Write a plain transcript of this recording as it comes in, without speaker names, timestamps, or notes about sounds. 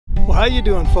How you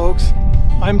doing, folks?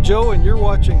 I'm Joe and you're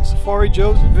watching Safari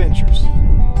Joe's Adventures.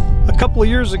 A couple of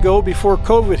years ago, before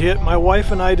COVID hit, my wife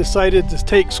and I decided to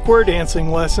take square dancing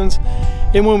lessons,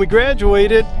 and when we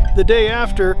graduated, the day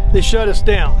after, they shut us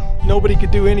down. Nobody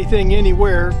could do anything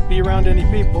anywhere, be around any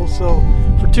people, so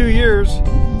for 2 years,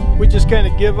 we just kind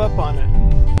of give up on it.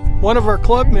 One of our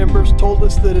club members told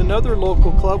us that another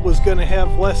local club was going to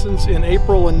have lessons in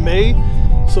April and May,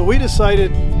 so we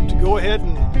decided to go ahead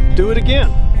and do it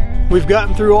again. We've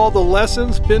gotten through all the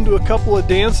lessons, been to a couple of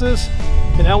dances,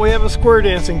 and now we have a square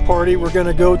dancing party we're going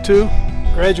to go to,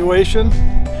 graduation.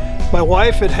 My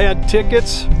wife had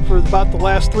tickets for about the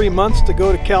last 3 months to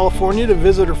go to California to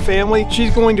visit her family.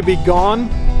 She's going to be gone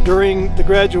during the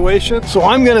graduation, so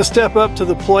I'm going to step up to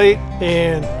the plate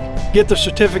and get the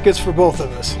certificates for both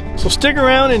of us. So stick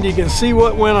around and you can see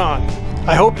what went on.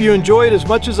 I hope you enjoyed as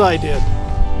much as I did.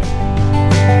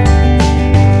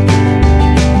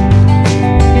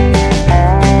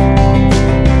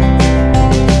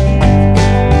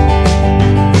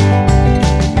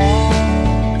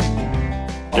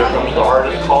 Here comes the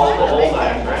hardest call of the whole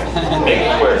night. Big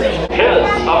squares.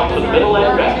 Heads up to the middle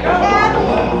and back.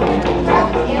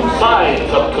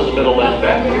 Sides up to the middle and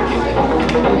back.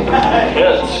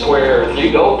 Head squares.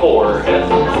 You go for heads.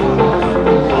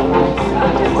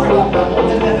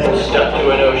 Step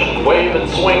to an ocean wave and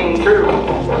swing through.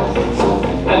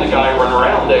 And the guy run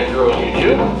around that girl you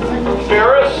do.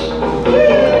 Ferris.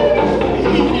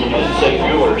 You didn't say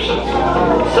Bueller, so.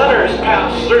 Centers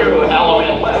pass through.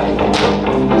 Element left.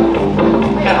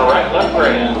 And a right left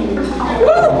grand.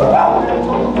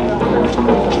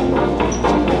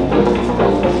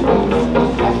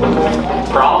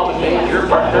 Promenade your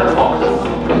partner home.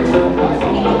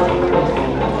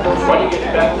 When you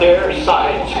get back there,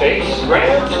 side space,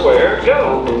 grand square,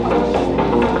 go.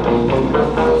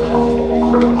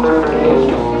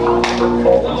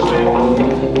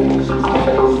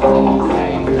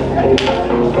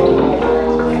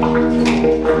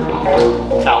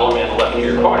 Element left to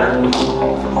your corner.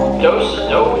 Dose and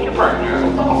do with your partner.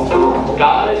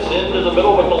 Guys into the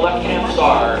middle with the left-hand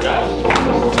star, guys.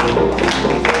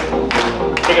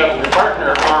 Pick up your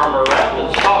partner, arm around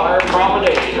the star,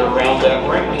 promenade around that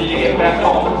ring till you get back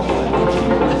home.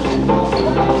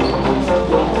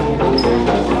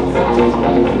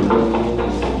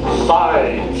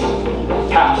 Sides,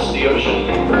 past the ocean.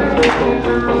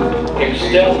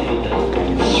 Extend,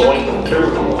 swing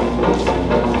through.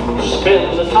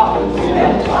 Spin the top.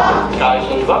 Guys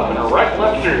move up and a right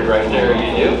left through right there,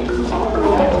 you do.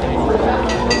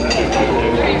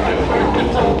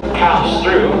 Pass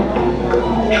through.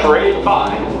 Trade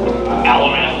by.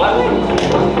 Element left.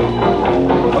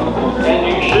 And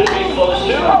you should be close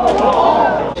to.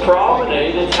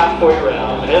 Promenade is halfway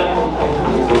around.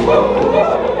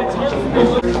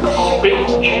 Spin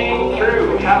chain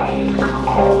through. Half.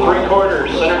 3/4.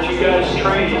 Center two guys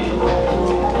trade.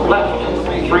 Left.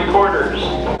 3/4.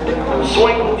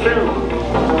 Swing through.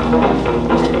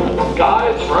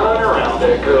 Guys running around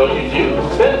that girl you do.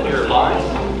 Bend your line.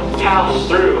 Pass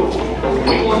through.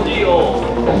 Wheel and deal.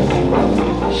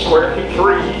 Square through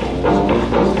 3.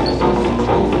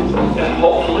 And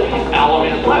hopefully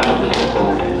element left.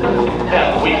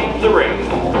 And weave the ring.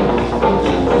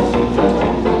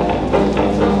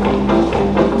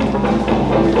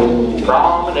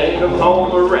 Promenade of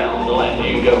home around the land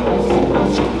you go.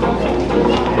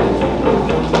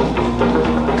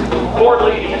 4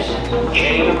 ladies,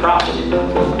 chain across.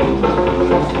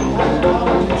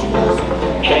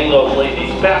 Chain those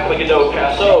ladies back like a do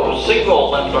paso. Single,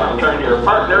 left arm turn to your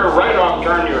partner, right arm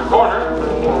turn to your corner.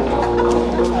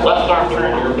 Left arm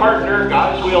turn to your partner,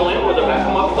 guys wheel in with a back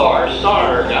em up bar,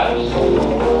 star, guys.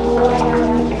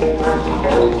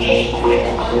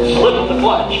 Slip the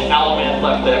clutch, element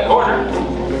left that corner.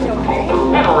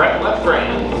 And a right left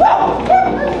grand.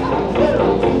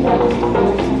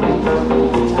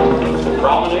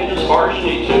 Promenade as far as you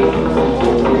need to.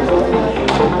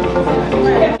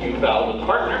 You bow with the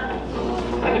partner.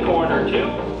 And the corner too.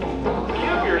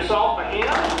 Give yourself a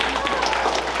hand.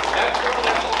 Excellent,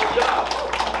 excellent job.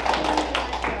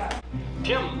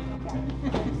 Tim.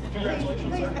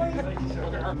 Congratulations, sir. Thank you,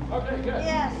 sir. Okay, good.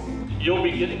 Yes. You'll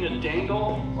be getting a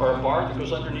dangle or a bar that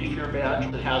goes underneath your badge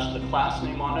that has the class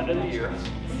name on it and the year.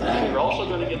 You're also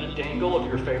going to get a dangle of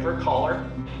your favorite color.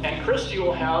 And Christy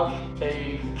will have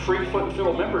a free foot and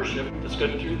fiddle membership that's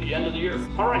good through the end of the year.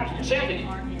 All right, Sandy.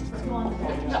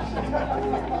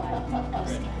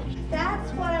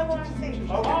 That's what I want to say.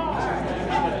 Oh,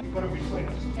 what are we saying?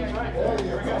 That's right.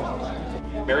 Here we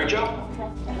go. Mary Jo.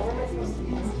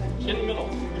 In the middle.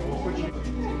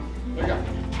 There you go.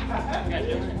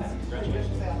 Congratulations.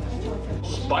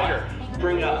 Spider.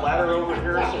 Bring that ladder over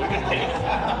here so we can take it. I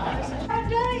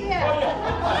haven't done it yet.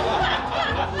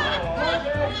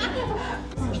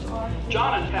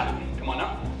 John and Pat, come on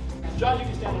up. John, you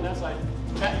can stand on that side.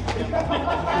 Pat, you can stand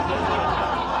on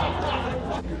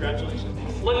that.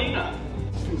 Congratulations. Lenina.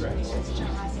 Congratulations.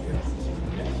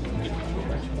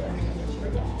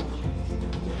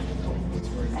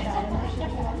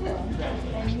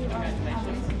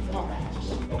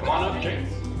 Come on up, Jake.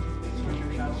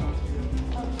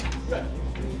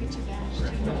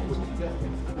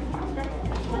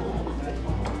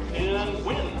 And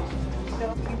win.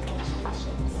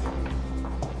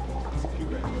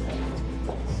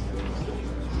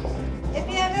 If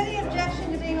you have any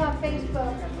objection to being on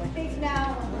Facebook, speak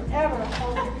now or ever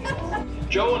hold your peace.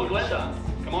 Joe and Glenda,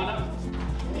 come on up.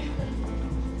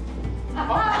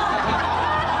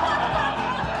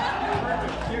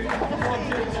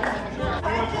 I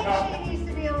think she needs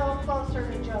to be a little closer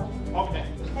to Joe. Okay.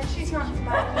 And she's not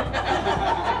smiling.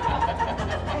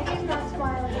 And he's not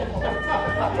smiling.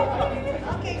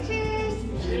 Okay, cheese.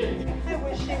 I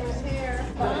wish she was here.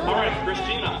 All right,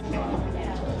 Christina.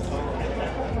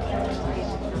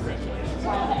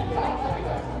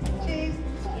 Cheese.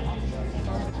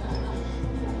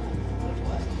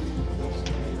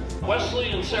 Wesley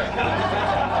and Sarah.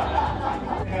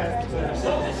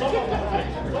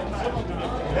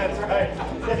 That's right.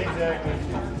 Exactly.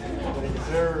 Thank you,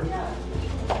 sir.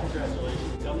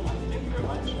 Congratulations. Thank you very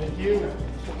much. Thank you.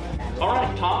 All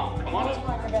right, Tom, come on up.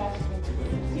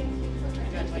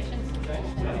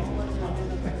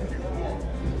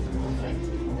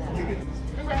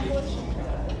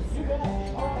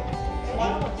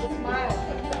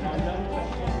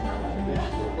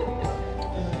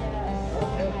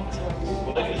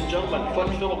 Ladies and gentlemen,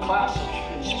 Footfill class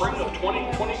of spring of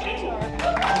 2022.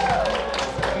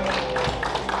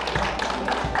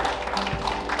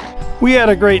 We had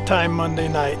a great time Monday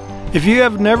night. If you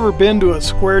have never been to a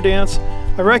square dance,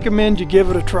 I recommend you give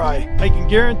it a try. I can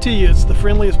guarantee you it's the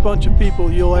friendliest bunch of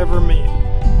people you'll ever meet.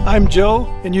 I'm Joe,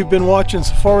 and you've been watching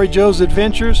Safari Joe's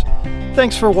Adventures.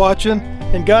 Thanks for watching,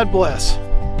 and God bless.